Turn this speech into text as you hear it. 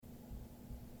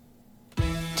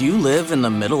Do you live in the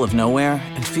middle of nowhere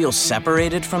and feel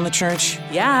separated from the church?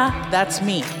 Yeah, that's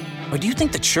me. Or do you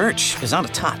think the church is out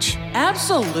of touch?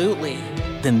 Absolutely.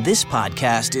 Then this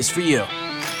podcast is for you.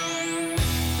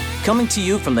 Coming to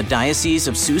you from the Diocese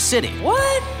of Sioux City.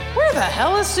 What? Where the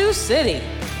hell is Sioux City?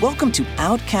 Welcome to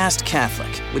Outcast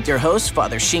Catholic with your hosts,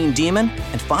 Father Shane Demon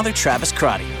and Father Travis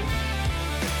Crotty.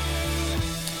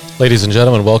 Ladies and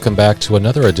gentlemen, welcome back to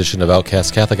another edition of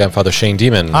Outcast Catholic. I'm Father Shane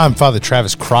Demon. I'm Father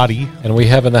Travis Crotty. And we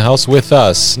have in the house with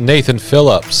us Nathan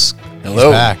Phillips. Hello.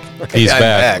 He's back. He's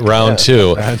back. Round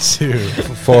two. Round two.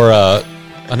 For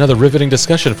another riveting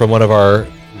discussion from one of our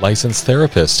licensed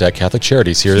therapists at Catholic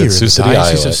Charities here in Sioux City,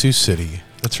 Diocese Iowa. of Sioux City.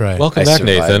 That's right. Welcome back,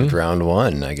 Nathan. Round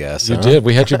one, I guess. You did.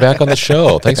 We had you back on the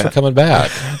show. Thanks for coming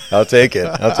back. I'll take it.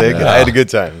 I had a good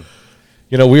time.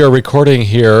 You know, we are recording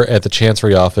here at the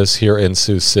Chancery office here in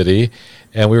Sioux City,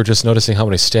 and we were just noticing how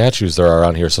many statues there are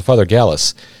around here. So, Father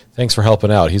Gallus, thanks for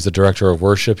helping out. He's the director of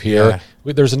worship here.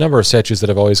 Yeah. There's a number of statues that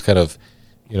have always kind of,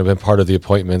 been part of the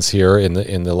appointments here in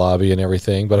the lobby and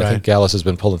everything. But right. I think Gallus has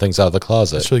been pulling things out of the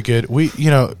closet. That's really good. We,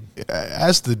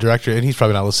 as the director, and he's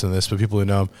probably not listening to this, but people who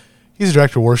know him, he's the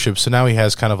director of worship. So now he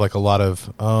has kind of like a lot of,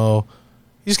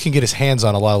 he just can get his hands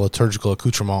on a lot of liturgical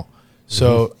accoutrement.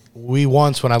 So we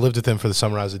once, when I lived with him for the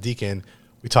summer, I was a deacon,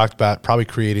 we talked about probably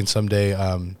creating someday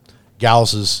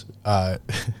Gallus's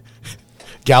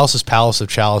Palace of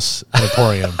Chalice and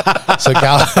Emporium. So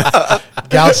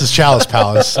Gallus's Chalice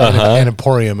Palace and an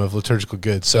Emporium of liturgical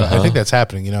goods. So I think that's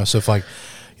happening, So if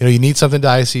you need something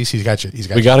diocese, he's got you.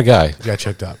 We got a guy. He's got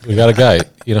checked up. We got a guy.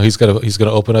 He's going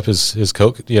to open up his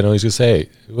Coke. He's going to say, hey,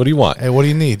 what do you want? Hey, what do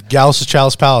you need? Gallus's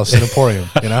Chalice Palace and Emporium.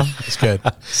 It's good.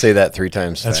 Say that 3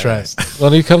 times That's fast. right.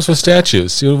 Well, he comes with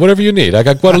statues. Whatever you need. I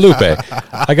got Guadalupe.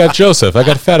 I got Joseph. I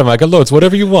got Fatima. I got Lourdes.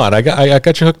 Whatever you want. I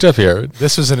got you hooked up here.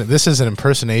 This is an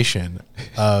impersonation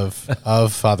of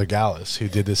Father Gallus, who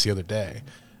did this the other day.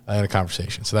 In a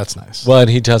conversation, so that's nice. Well, and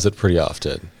he does it pretty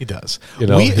often. He does. We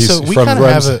kind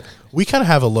of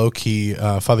have a low key.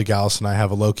 Father Gallus and I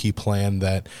have a low key plan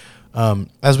that,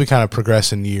 as we kind of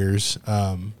progress in years,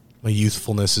 my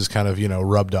youthfulness is kind of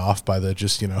rubbed off by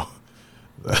the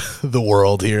the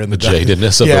world here and the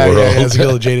jadedness of the world. Yeah, it's a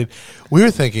little jaded. We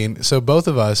were thinking. So both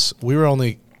of us, we were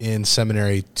only in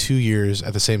seminary 2 years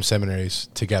at the same seminaries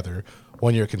together.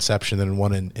 1 year at Conception and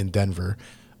one in Denver.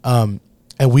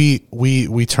 And we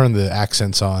turn the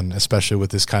accents on, especially with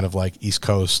this kind of like East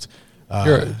Coast.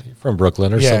 You're from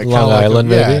Brooklyn or something, Long Island,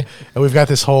 maybe. And we've got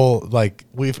this whole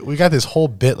we got this whole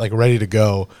bit ready to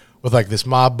go with this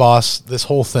mob boss, this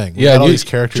whole thing. We got all these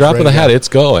characters. Drop of the hat, it's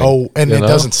going. Oh, and it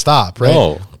doesn't stop, right?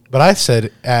 No. But I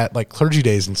said at clergy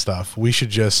days and stuff, we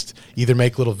should just either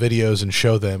make little videos and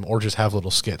show them, or just have little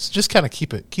skits. Just kind of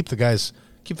keep the guys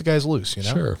loose.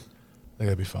 Sure. I think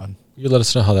that'd be fun. You let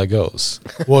us know how that goes.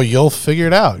 Well, you'll figure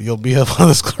it out. You'll be at one of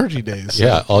those clergy days. So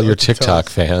yeah, all your TikTok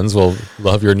fans will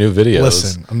love your new videos.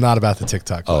 Listen, I'm not about the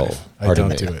TikTok life. I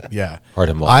don't do it. Yeah.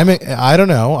 Pardon me. I don't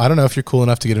know. I don't know if you're cool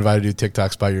enough to get invited to do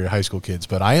TikToks by your high school kids,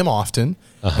 but I am often.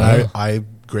 And I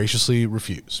graciously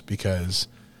refuse because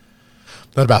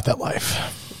I'm not about that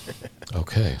life.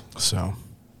 Okay. So.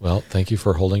 Well, thank you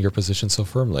for holding your position so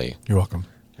firmly. You're welcome.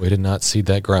 We did not cede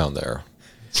that ground there.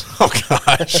 Oh,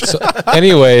 gosh. So,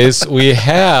 anyways, we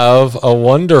have a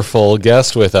wonderful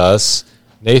guest with us.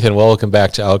 Nathan, welcome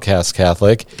back to Outcast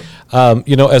Catholic.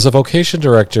 As a vocation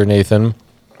director, Nathan,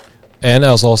 and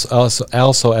also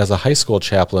as a high school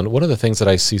chaplain, one of the things that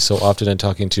I see so often in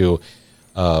talking to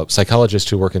psychologists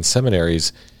who work in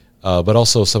seminaries, but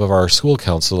also some of our school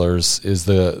counselors, is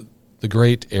the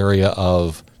great area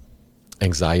of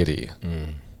anxiety.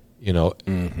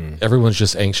 Everyone's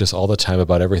just anxious all the time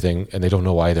about everything, and they don't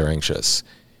know why they're anxious.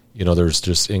 There's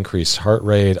just increased heart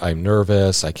rate. I'm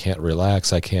nervous. I can't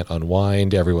relax. I can't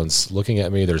unwind. Everyone's looking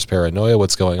at me. There's paranoia.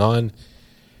 What's going on?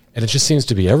 And it just seems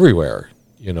to be everywhere.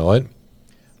 You know it?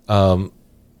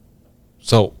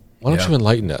 So why don't you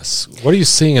enlighten us? What are you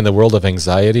seeing in the world of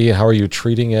anxiety? How are you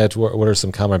treating it? What are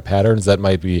some common patterns that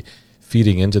might be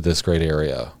feeding into this great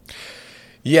area?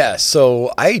 Yeah,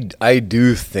 so I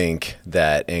do think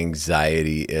that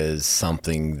anxiety is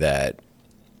something that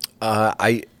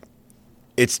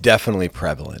it's definitely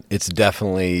prevalent. It's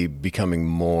definitely becoming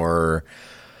more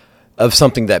of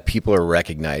something that people are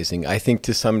recognizing. I think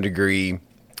to some degree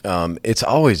it's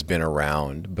always been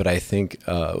around, but I think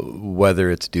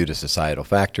whether it's due to societal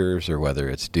factors or whether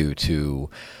it's due to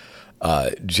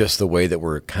just the way that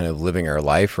we're kind of living our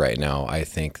life right now, I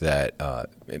think that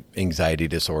anxiety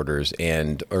disorders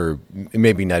or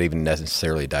maybe not even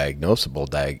necessarily diagnosable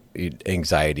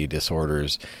anxiety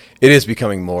disorders, it is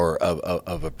becoming more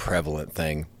of a prevalent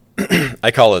thing. I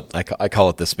call it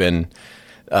the spin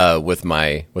with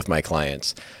my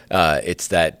clients. It's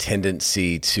that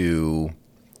tendency to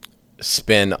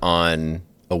spin on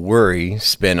a worry,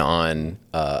 spin on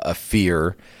a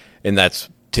fear, and that's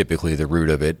typically the root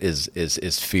of it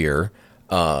is fear,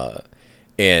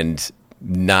 and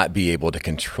not be able to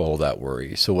control that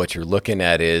worry. So what you're looking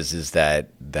at is that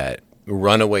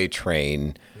runaway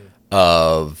train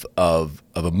of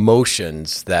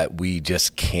emotions that we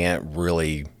just can't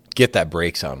really get that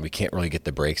brakes on. We can't really get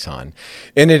the brakes on,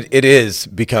 and it is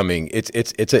becoming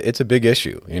it's a big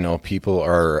issue. You know, people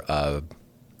are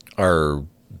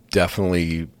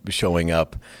definitely showing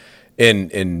up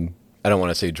in I don't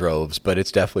want to say droves, but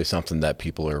it's definitely something that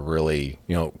people are really,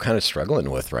 you know, kind of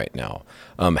struggling with right now.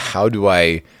 How do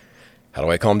I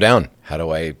calm down? How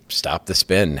do I stop the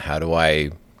spin? How do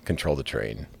I control the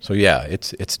train? So yeah,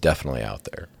 it's definitely out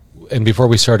there. And before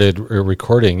we started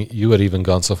recording, you had even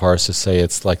gone so far as to say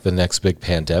it's like the next big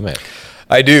pandemic.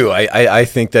 I do. I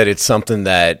think that it's something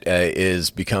that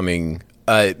is becoming,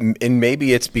 and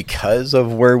maybe it's because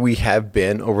of where we have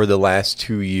been over the last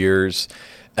 2 years.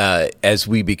 As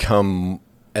we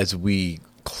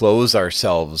close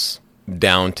ourselves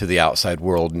down to the outside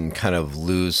world and kind of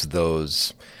lose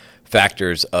those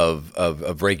factors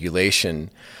of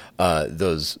regulation,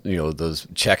 those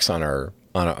checks on our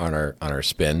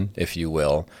spin, if you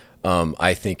will.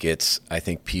 I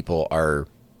think people are.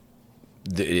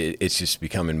 It's just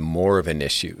becoming more of an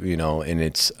issue, you know, and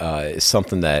it's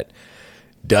something that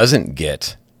doesn't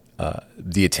get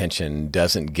the attention,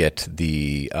 doesn't get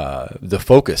the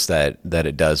focus that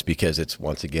it does, because it's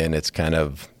kind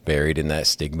of buried in that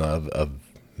stigma of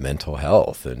mental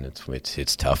health, and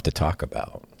it's tough to talk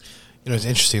about. You know, it's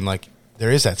interesting. Like,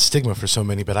 there is that stigma for so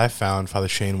many, but I found, Father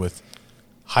Shane, with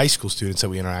high school students that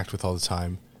we interact with all the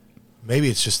time, maybe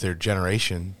it's just their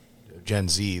generation, Gen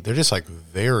Z. They're just like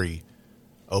very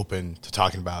open to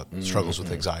talking about struggles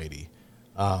with anxiety.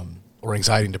 Or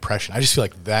anxiety and depression. I just feel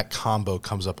like that combo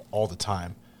comes up all the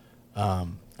time. My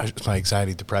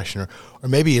anxiety, depression, or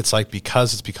maybe it's like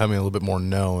because it's becoming a little bit more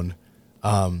known,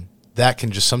 that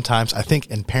can just sometimes, I think,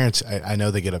 and parents, I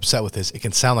know they get upset with this, it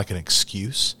can sound like an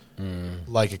excuse.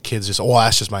 Like a kid's just, oh,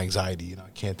 that's just my anxiety. You know,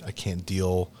 I can't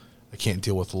deal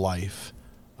with life.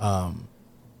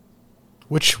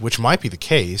 Which might be the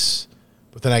case,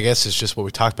 but then I guess it's just what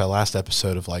we talked about last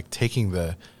episode of like taking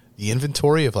the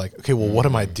inventory of like, okay, well, what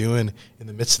am I doing in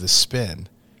the midst of this spin?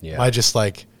 Yeah. Am I just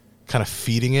like kind of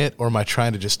feeding it, or am I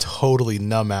trying to just totally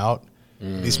numb out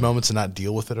these moments and not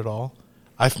deal with it at all?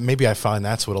 Maybe I find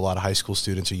that's what a lot of high school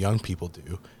students or young people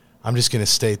do. I'm just going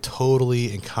to stay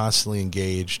totally and constantly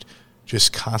engaged,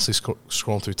 just constantly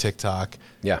scrolling through TikTok,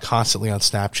 constantly on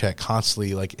Snapchat,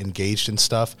 constantly like engaged in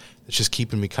stuff that's just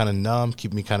keeping me kind of numb,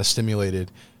 keeping me kind of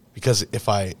stimulated. Because if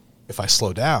I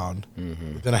slow down,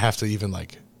 then I have to even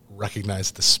like recognize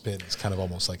the spin is kind of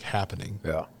almost like happening.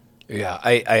 Yeah.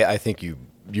 I think you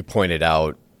pointed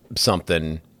out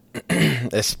something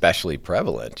especially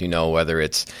prevalent, you know, whether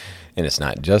it's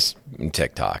not just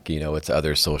TikTok, you know, it's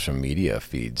other social media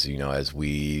feeds, you know, as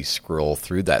we scroll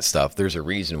through that stuff, there's a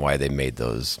reason why they made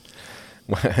those,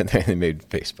 they made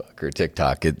Facebook or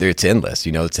TikTok. It's endless,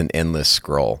 you know, it's an endless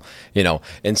scroll, you know,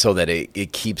 and so that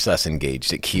it keeps us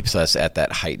engaged. It keeps us at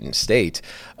that heightened state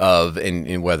of,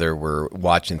 and whether we're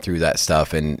watching through that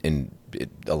stuff, and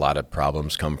a lot of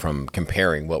problems come from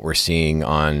comparing what we're seeing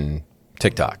on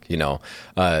TikTok, you know,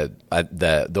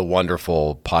 the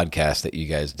wonderful podcast that you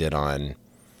guys did on,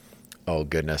 oh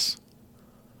goodness.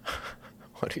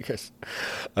 What do you guys?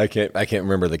 I can't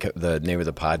remember the name of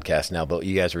the podcast now, but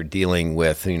you guys were dealing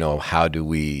with, you know, how do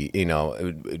we, you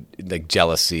know, like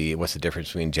jealousy. What's the difference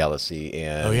between jealousy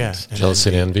and jealousy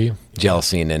and envy?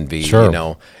 Jealousy and envy, sure. You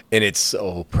know, and it's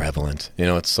so prevalent. You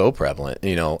know, it's so prevalent.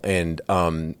 You know, and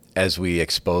as we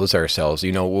expose ourselves,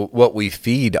 you know, what we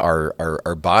feed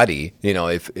our body. You know,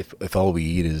 if all we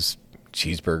eat is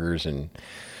cheeseburgers and,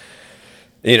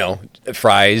 you know,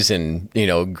 fries and, you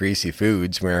know, greasy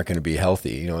foods, we aren't going to be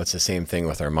healthy. You know, it's the same thing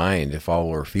with our mind. If all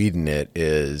we're feeding it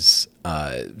is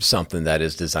something that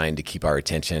is designed to keep our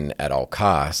attention at all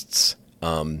costs,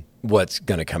 what's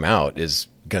going to come out is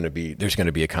there's going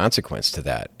to be a consequence to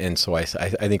that. And so I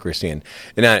think we're seeing,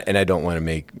 and I don't want to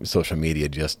make social media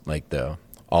just like the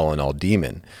all in all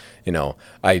demon. You know,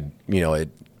 it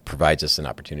provides us an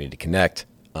opportunity to connect,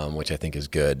 which I think is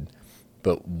good.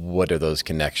 But what are those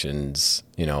connections?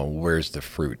 You know, where's the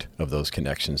fruit of those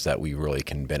connections that we really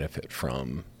can benefit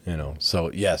from? You know,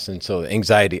 so yes, and so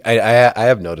anxiety. I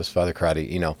have noticed, Father Crotty,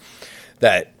 you know,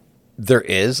 that there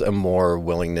is a more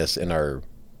willingness in our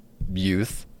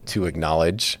youth to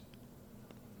acknowledge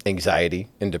anxiety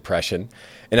and depression,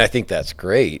 and I think that's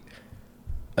great.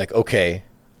 Like, okay,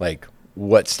 like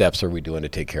what steps are we doing to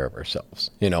take care of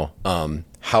ourselves?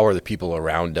 How are the people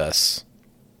around us,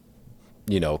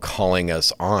 calling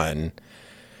us on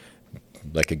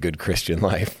like a good Christian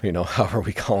life? How are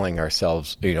we calling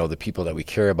ourselves, the people that we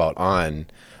care about on,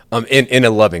 in a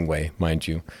loving way, mind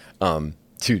you,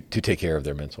 to take care of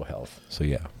their mental health. So,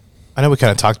 yeah. I know we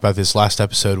kind of talked about this last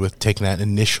episode with taking that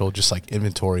initial just like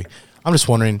inventory. I'm just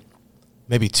wondering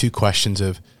maybe two questions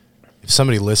of if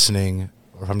somebody listening,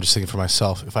 or if I'm just thinking for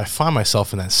myself, if I find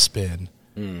myself in that spin,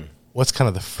 what's kind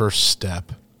of the first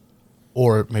step?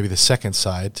 Or maybe the second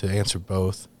side to answer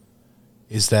both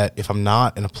is that if I'm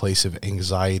not in a place of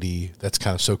anxiety that's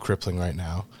kind of so crippling right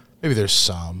now, maybe there's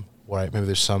some, right? Maybe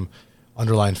there's some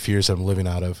underlying fears that I'm living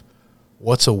out of.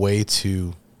 What's a way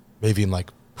to maybe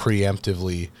like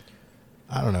preemptively,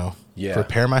 I don't know,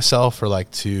 prepare myself or like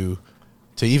to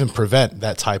even prevent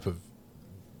that type of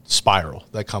spiral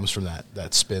that comes from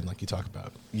that spin like you talk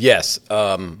about? Yes.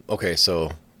 Okay,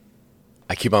 so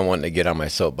I keep on wanting to get on my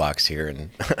soapbox here,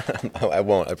 and I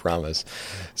won't, I promise.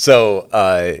 So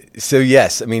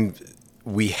yes, I mean,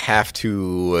 we have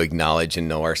to acknowledge and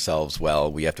know ourselves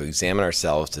well. We have to examine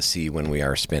ourselves to see when we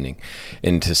are spinning,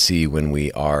 and to see when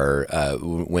we are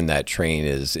when that train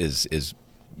is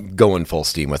going full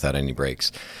steam without any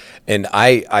brakes. And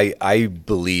I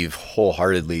believe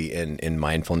wholeheartedly in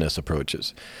mindfulness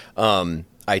approaches.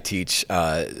 I teach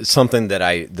something that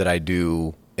I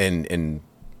do in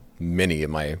many of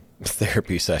my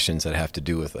therapy sessions that have to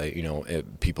do with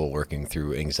people working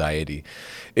through anxiety.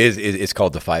 It's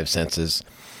called the 5 senses.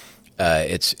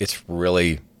 It's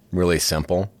really, really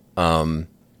simple,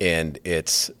 and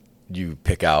it's you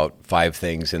pick out 5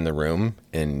 things in the room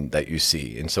and that you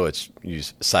see, and so it's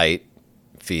use sight,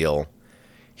 feel,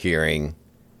 hearing,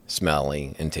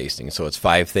 smelling, and tasting. So it's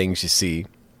 5 things you see,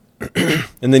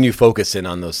 and then you focus in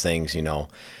on those things, and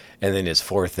then it's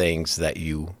 4 things that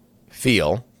you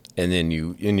feel. And then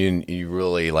you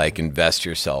really like invest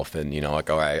yourself in, like,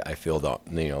 oh, I feel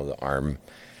the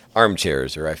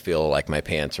armchairs, or I feel like my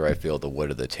pants, or I feel the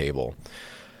wood of the table.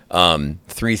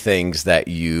 3 things that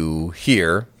you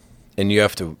hear, and you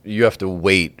have to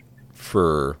wait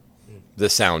for the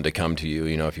sound to come to you.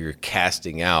 If you're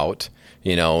casting out,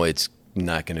 it's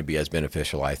not going to be as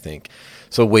beneficial, I think.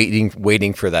 So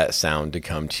waiting for that sound to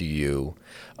come to you.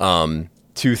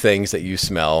 2 things that you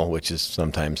smell, which is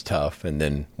sometimes tough, and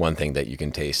then 1 thing that you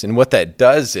can taste. And what that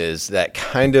does is that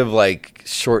kind of like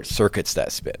short circuits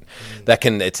that spin.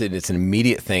 It's an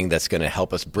immediate thing that's going to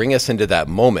help us bring us into that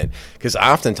moment. Because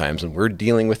oftentimes when we're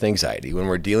dealing with anxiety, when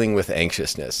we're dealing with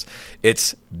anxiousness,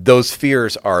 it's those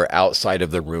fears are outside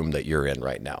of the room that you're in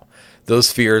right now. Those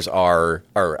fears are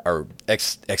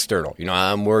external.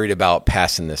 I'm worried about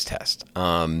passing this test.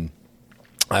 I'm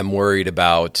worried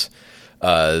about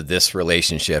this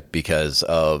relationship because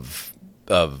of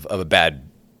a bad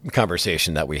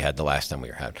conversation that we had the last time we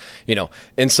were had,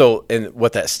 and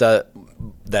what that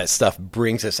stuff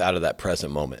brings us out of that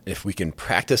present moment. If we can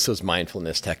practice those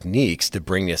mindfulness techniques to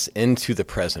bring us into the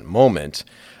present moment,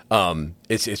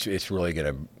 it's really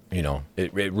gonna,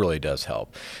 it really does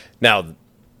help. Now,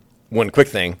 one quick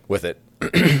thing with it,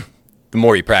 the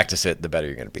more you practice it, the better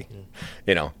you're gonna be,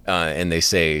 and they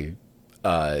say,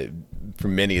 for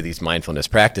many of these mindfulness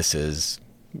practices,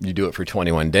 you do it for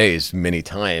 21 days. Many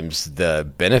times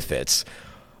the benefits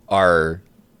are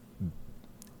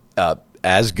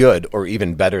as good or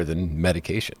even better than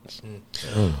medications.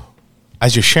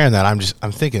 As you're sharing that,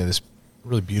 I'm thinking of this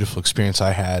really beautiful experience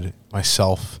I had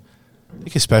myself, I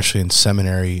think especially in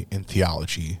seminary in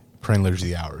theology, praying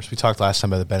Liturgy of the Hours. We talked last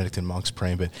time about the Benedictine monks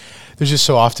praying, but there's just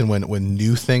so often when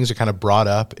new things are kind of brought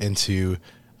up into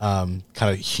kind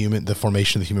of the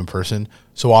formation of the human person.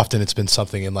 So often it's been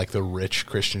something in like the rich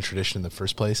Christian tradition in the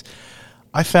first place.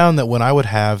 I found that when I would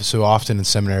have, so often in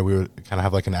seminary, we would kind of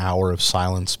have like an hour of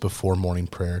silence before morning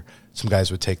prayer. Some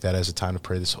guys would take that as a time to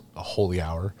pray a holy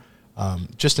hour,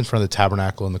 just in front of the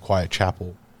tabernacle in the quiet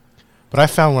chapel. But I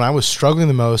found when I was struggling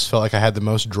the most, felt like I had the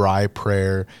most dry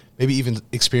prayer, maybe even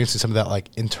experiencing some of that like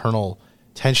internal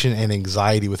tension and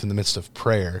anxiety within the midst of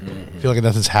prayer. Feel like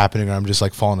nothing's happening, or I'm just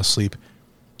like falling asleep.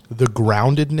 The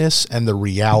groundedness and the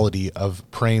reality of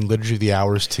praying Liturgy of the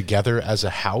Hours together as a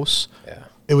house,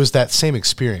 it was that same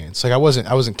experience. Like I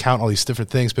wasn't counting all these different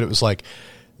things, but it was like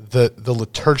the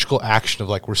liturgical action of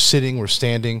like we're sitting, we're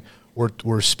standing,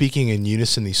 we're speaking in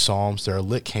unison these psalms. There are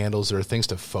lit candles. There are things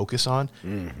to focus on.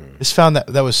 I just found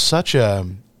that was such it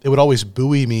would always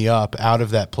buoy me up out of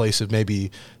that place of maybe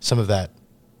some of that,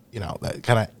 that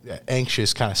kind of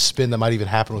anxious kind of spin that might even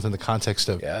happen within the context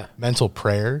of mental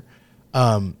prayer.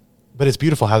 But it's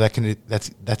beautiful how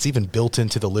that's even built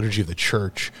into the liturgy of the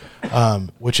church,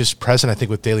 which is present, I think,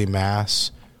 with daily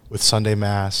mass, with Sunday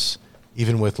Mass,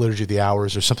 even with Liturgy of the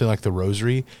Hours or something like the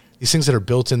Rosary, these things that are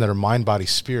built in that are mind, body,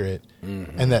 spirit,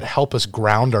 and that help us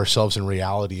ground ourselves in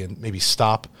reality and maybe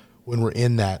stop when we're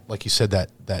in that, like you said,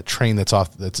 that train that's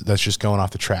just going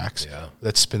off the tracks,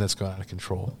 that spin that's going out of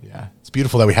control. Yeah, it's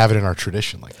beautiful that we have it in our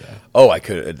tradition like that. Oh, I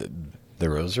could. The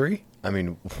Rosary? I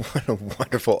mean, what a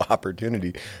wonderful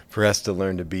opportunity for us to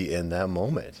learn to be in that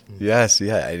moment. Yes,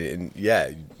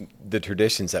 the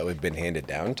traditions that have been handed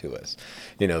down to us,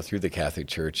 through the Catholic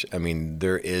Church. I mean,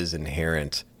 there is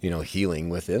inherent, healing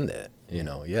within it.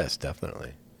 Yes,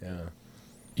 definitely. Yeah.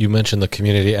 You mentioned the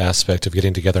community aspect of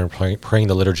getting together and praying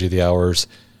the Liturgy of the Hours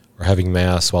or having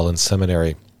Mass while in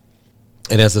seminary.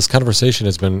 And as this conversation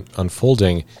has been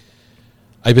unfolding,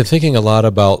 I've been thinking a lot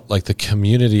about like the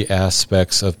community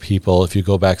aspects of people. If you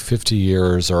go back 50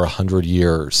 years or 100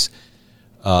 years,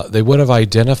 they would have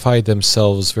identified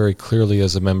themselves very clearly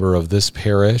as a member of this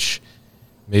parish,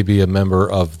 maybe a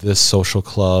member of this social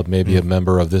club, maybe a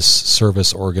member of this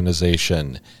service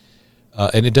organization.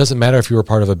 And it doesn't matter if you were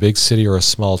part of a big city or a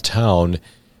small town.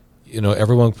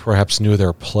 Everyone perhaps knew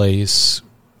their place.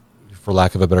 For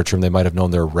lack of a better term, they might have known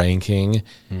their ranking.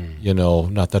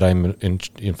 Not that I'm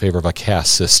in favor of a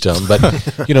caste system, but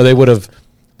they would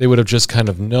have just kind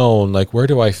of known, like, where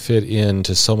do I fit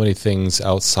into so many things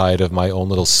outside of my own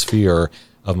little sphere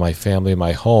of my family,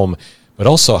 my home, but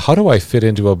also how do I fit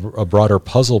into a broader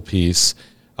puzzle piece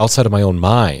outside of my own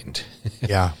mind?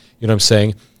 Yeah, You know what I'm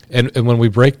saying? And when we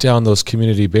break down those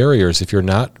community barriers, if you're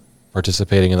not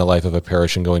participating in the life of a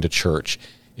parish and going to church,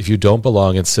 if you don't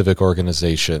belong in civic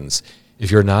organizations,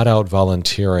 if you're not out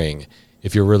volunteering,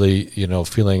 if you're really,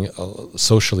 feeling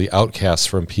socially outcast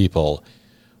from people,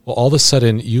 well, all of a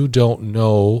sudden you don't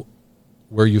know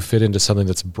where you fit into something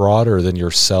that's broader than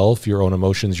yourself, your own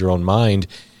emotions, your own mind.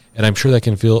 And I'm sure that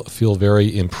can feel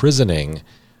very imprisoning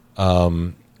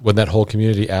when that whole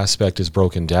community aspect is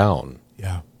broken down.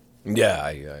 Yeah. Yeah,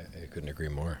 I couldn't agree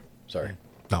more. Sorry.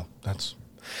 No,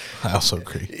 I also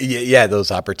agree. Yeah,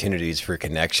 those opportunities for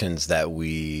connections that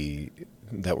we're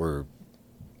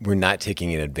not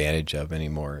taking advantage of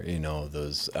anymore.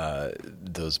 Those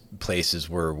places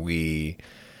where we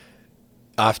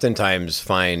oftentimes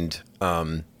find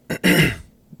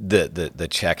the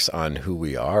checks on who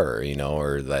we are,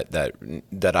 or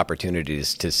that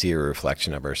opportunities to see a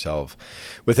reflection of ourselves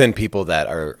within people that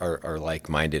are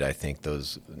like-minded. I think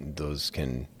those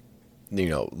can,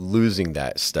 losing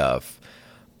that stuff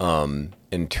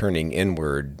and turning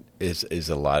inward is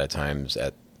a lot of times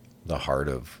at the heart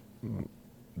of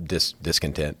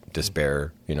discontent,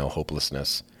 despair,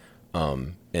 hopelessness.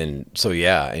 And so,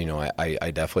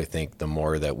 I definitely think the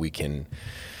more that we can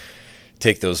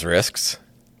take those risks,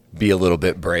 be a little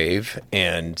bit brave,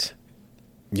 and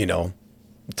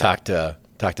talk to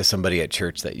somebody at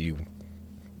church that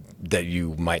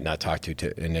you might not talk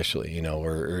to initially,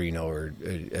 or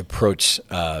approach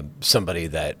somebody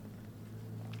that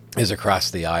is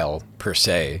across the aisle per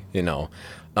se.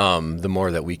 The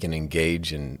more that we can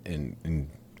engage and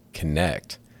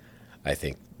connect, I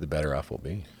think the better off we'll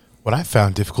be. What I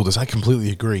found difficult is I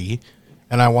completely agree,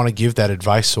 and I want to give that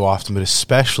advice so often, but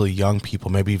especially young people,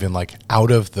 maybe even like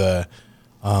out of the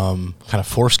kind of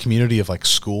forced community of like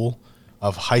school,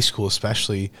 of high school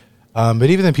especially, but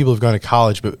even then people who've gone to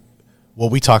college. But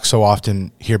what we talk so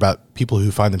often here about people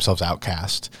who find themselves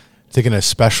outcast, I think in a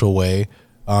special way,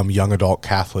 young adult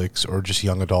Catholics or just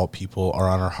young adult people are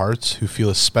on our hearts who feel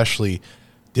especially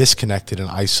disconnected and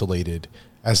isolated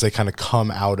as they kind of come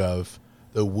out of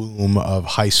the womb of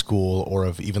high school or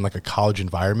of even like a college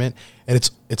environment.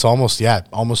 And it's almost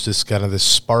this kind of this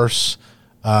sparse,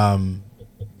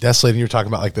 desolating. You were talking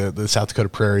about like the South Dakota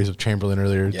prairies of Chamberlain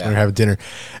earlier when we were having dinner.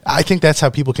 I think that's how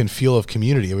people can feel of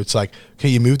community. It's like, okay,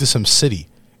 you move to some city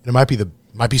and it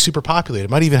might be super populated.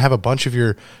 It might even have a bunch of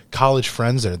your college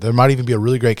friends there. There might even be a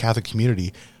really great Catholic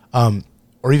community,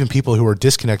 or even people who are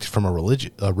disconnected from a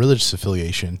religious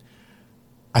affiliation.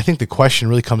 I think the question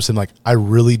really comes in like, I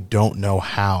really don't know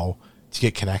how to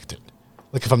get connected.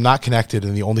 Like if I'm not connected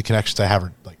and the only connections I have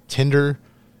are like Tinder,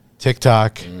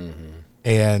 TikTok,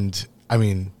 and I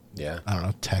mean, I don't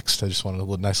know, text. I just wanted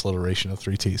a nice alliteration of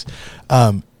 3 T's.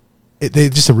 They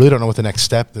just really don't know what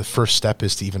the first step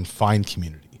is to even find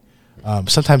community.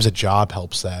 Sometimes a job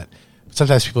helps that.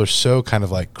 Sometimes people are so kind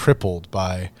of like crippled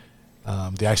by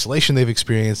the isolation they've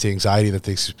experienced, the anxiety that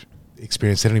they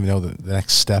experience. They don't even know the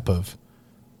next step of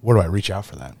where do I reach out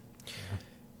for that.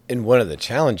 And one of the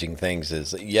challenging things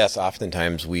is, yes,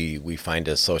 oftentimes we find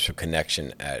a social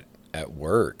connection at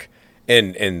work,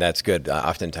 and that's good.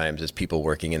 Oftentimes it's people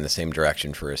working in the same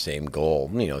direction for a same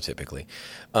goal, typically.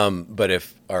 But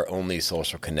if our only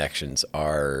social connections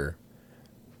are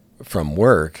from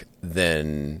work,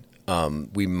 then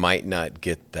we might not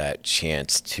get that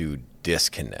chance to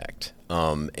disconnect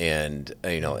and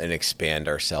expand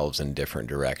ourselves in different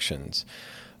directions.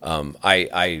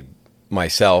 I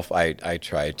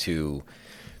try to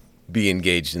be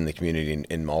engaged in the community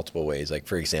in multiple ways. Like,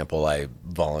 for example, I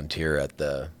volunteer at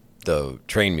the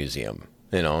train museum,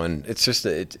 and it's just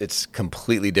it's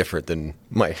completely different than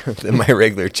my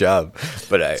regular job.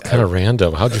 But it's kind of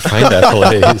random. How'd you find that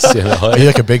place? Are you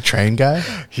like a big train guy?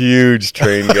 Huge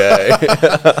train guy.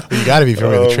 You got to be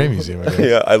familiar with the train museum. I guess.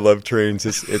 Yeah, I love trains.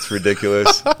 It's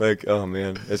ridiculous. Like, oh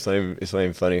man, it's not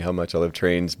even funny how much I love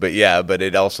trains. But yeah, but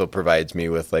it also provides me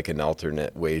with like an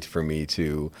alternate way for me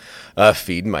to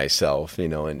feed myself,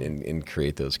 and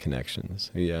create those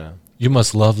connections. Yeah. You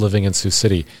must love living in Sioux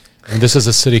City. And this is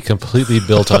a city completely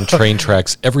built on train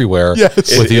tracks everywhere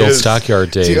with the old stockyard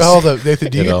days. See, hold up,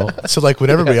 Nathan, so like when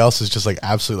everybody else is just like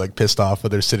absolutely like pissed off when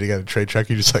they're sitting at a train track,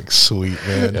 you're just like, sweet,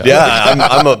 man. Yeah,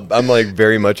 I'm like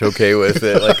very much okay with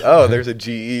it. Like, oh, there's a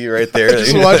GE right there.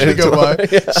 Just watching it go by.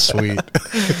 Yeah. Sweet.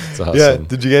 It's awesome. Yeah,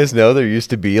 did you guys know there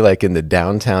used to be, like, in the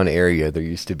downtown area, there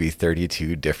used to be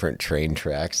 32 different train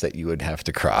tracks that you would have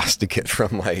to cross to get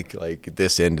from like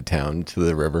this end of town to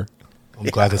the river? I'm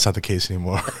glad that's not the case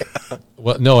anymore.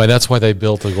 Well, no, and that's why they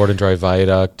built the Gordon Drive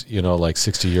Viaduct, like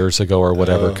 60 years ago or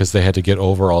whatever, because they had to get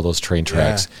over all those train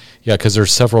tracks. Yeah, because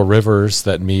there's several rivers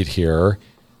that meet here,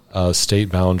 state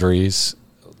boundaries,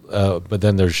 but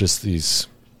then there's just these,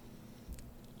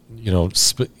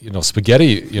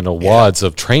 spaghetti, wads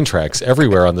of train tracks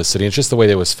everywhere on the city. It's just the way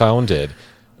that was founded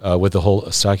with the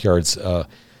whole stockyards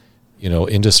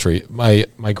industry. My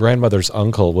grandmother's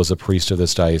uncle was a priest of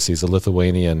this diocese, a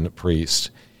Lithuanian priest,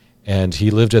 and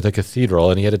he lived at the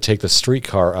cathedral, and he had to take the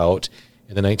streetcar out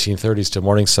in the 1930s to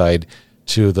Morningside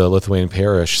to the Lithuanian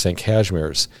parish, St.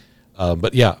 Casimir's.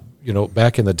 But yeah,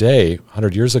 back in the day,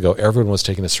 100 years ago, everyone was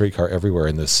taking the streetcar everywhere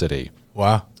in this city.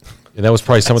 Wow. And that was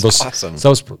probably some of those. Awesome. That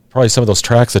was probably some of those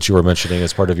tracks that you were mentioning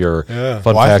as part of your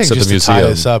fun I facts think at the just to tie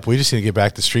museum. this up, we just need to get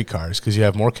back to streetcars because you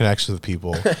have more connections with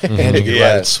people and you can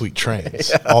ride in sweet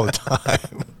trains all the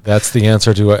time. That's the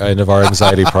answer to any of our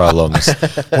anxiety problems.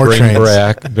 More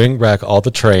trains. Bring back all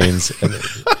the trains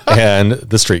and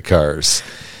the streetcars.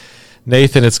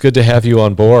 Nathan, it's good to have you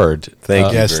on board.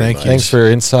 Thank you. Yes, thank you. Thanks for your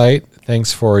insight.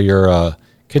 Thanks for your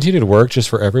continued work, just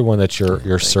for everyone that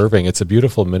you're serving. It's a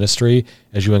beautiful ministry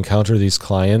as you encounter these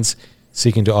clients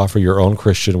seeking to offer your own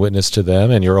Christian witness to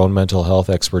them and your own mental health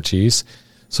expertise.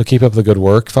 So keep up the good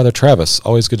work. Father Travis,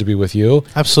 always good to be with you.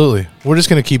 Absolutely. We're just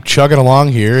going to keep chugging along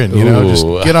here and, just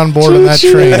Ooh. get on board on that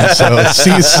train. So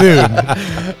see you soon.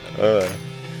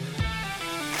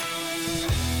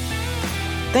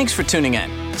 Thanks for tuning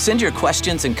in. Send your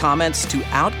questions and comments to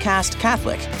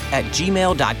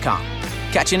outcastcatholic@gmail.com.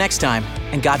 Catch you next time,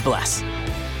 and God bless.